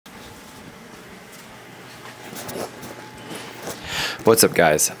What's up,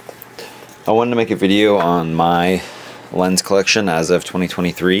 guys? I wanted to make a video on my lens collection as of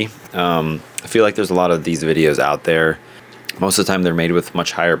 2023. I feel like there's a lot of these videos out there. Most of the time they're made with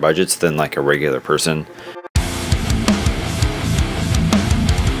much higher budgets than like a regular person.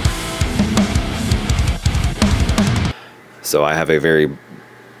 So I have a very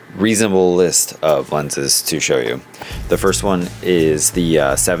reasonable list of lenses to show you. The first one is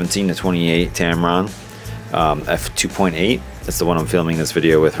the 17 to 28 Tamron f2.8. That's the one I'm filming this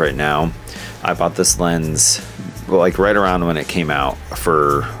video with right now. I bought this lens like right around when it came out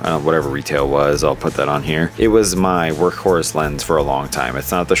for whatever retail was. I'll put that on here. It was my workhorse lens for a long time.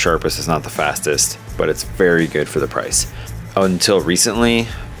 It's not the sharpest, it's not the fastest, but it's very good for the price. Until recently,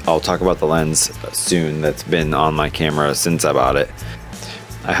 I'll talk about the lens soon, that's been on my camera since I bought it.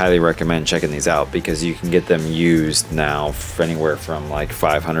 I highly recommend checking these out because you can get them used now for anywhere from like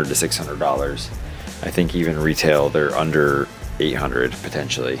 $500 to $600. I think even retail they're under $800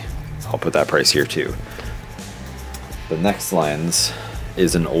 potentially. I'll put that price here too. The next lens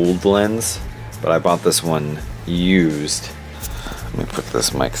is an old lens, but I bought this one used. Let me put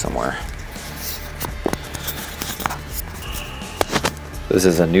this mic somewhere. This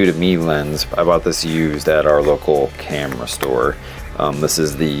is a new to me lens. I bought this used at our local camera store. This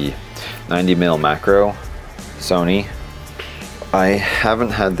is the 90mm macro Sony. I haven't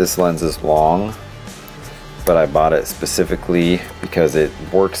had this lens as long, but I bought it specifically because it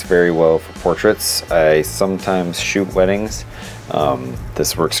works very well for portraits. I sometimes shoot weddings.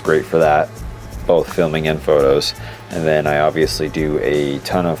 This works great for that, both filming and photos. And then I obviously do a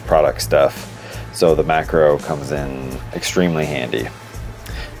ton of product stuff, so the macro comes in extremely handy.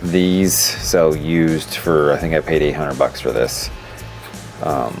 These sell used for, I think I paid 800 bucks for this.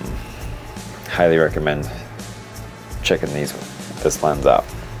 Highly recommend checking this lens out.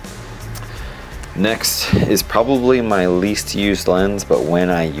 Next is probably my least used lens, but when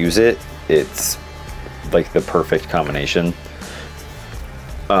I use it, it's like the perfect combination.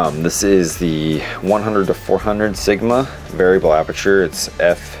 This is the 100 to 400 Sigma variable aperture. It's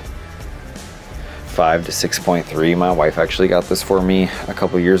f5 to 6.3. My wife actually got this for me a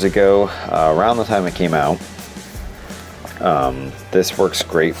couple years ago, around the time it came out. This works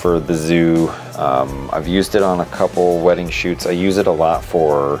great for the zoo. I've used it on a couple wedding shoots. I use it a lot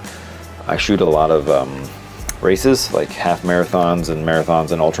I shoot a lot of races, like half marathons and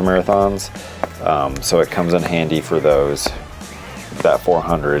ultra marathons. So it comes in handy for those, that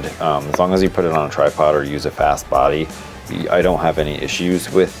 400. As long as you put it on a tripod or use a fast body, I don't have any issues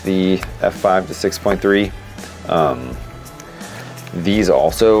with the f5 to 6.3. These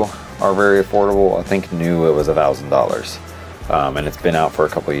also are very affordable. I think new it was $1,000. And it's been out for a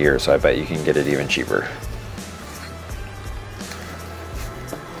couple of years, so I bet you can get it even cheaper.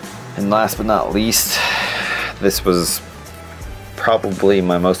 And last but not least, this was probably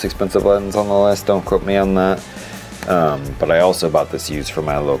my most expensive lens on the list. Don't quote me on that. But I also bought this used from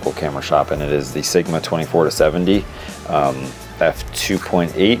my local camera shop, and it is the Sigma 24 to 70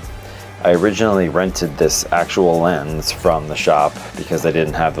 f2.8. I originally rented this actual lens from the shop because I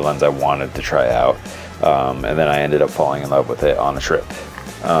didn't have the lens I wanted to try out. And then I ended up falling in love with it on a trip.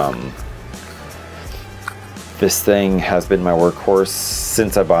 This thing has been my workhorse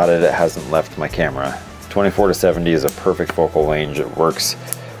since I bought it. It hasn't left my camera. 24 to 70 is a perfect focal range. It works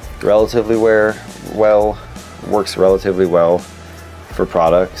relatively well for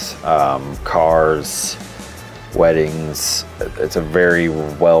products, cars, weddings. It's a very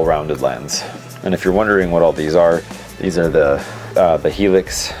well-rounded lens. And if you're wondering what all these are the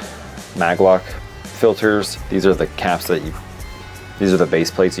Helix Maglock filters. These are the caps these are the base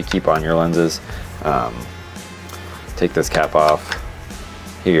plates you keep on your lenses. Take this cap off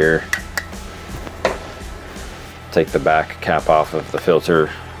here, take the back cap off of the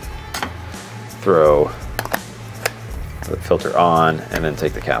filter, throw the filter on, and then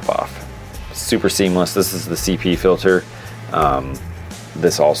take the cap off. Super seamless. This is the CP filter.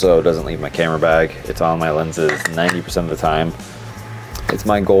 This also doesn't leave my camera bag. It's on my lenses 90% of the time. It's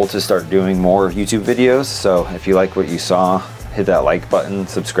my goal to start doing more YouTube videos, so if you like what you saw, hit that like button,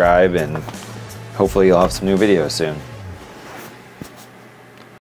 subscribe, and hopefully you'll have some new videos soon.